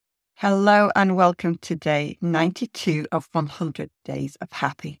Hello and welcome to day 92 of 100 Days of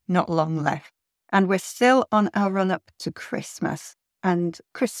Happy. Not long left. And we're still on our run up to Christmas and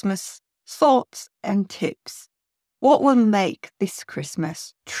Christmas thoughts and tips. What will make this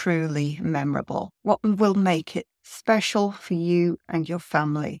Christmas truly memorable? What will make it special for you and your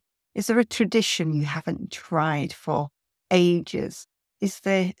family? Is there a tradition you haven't tried for ages? Is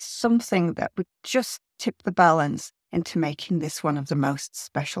there something that would just tip the balance into making this one of the most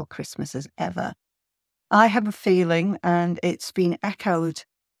special Christmases ever? I have a feeling, and it's been echoed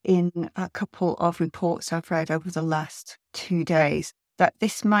in a couple of reports I've read over the last 2 days, that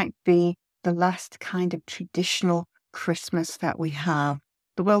this might be the last kind of traditional Christmas that we have.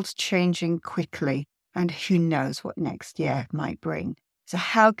 The world's changing quickly, and who knows what next year might bring. So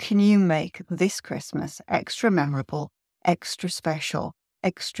how can you make this Christmas extra memorable, extra special,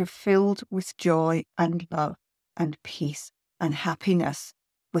 extra filled with joy and love and peace and happiness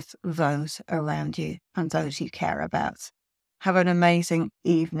with those around you and those you care about? Have an amazing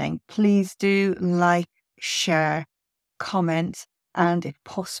evening. Please do like, share, comment, and if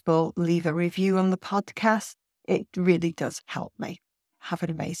possible, leave a review on the podcast. It really does help me. Have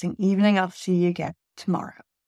an amazing evening. I'll see you again tomorrow.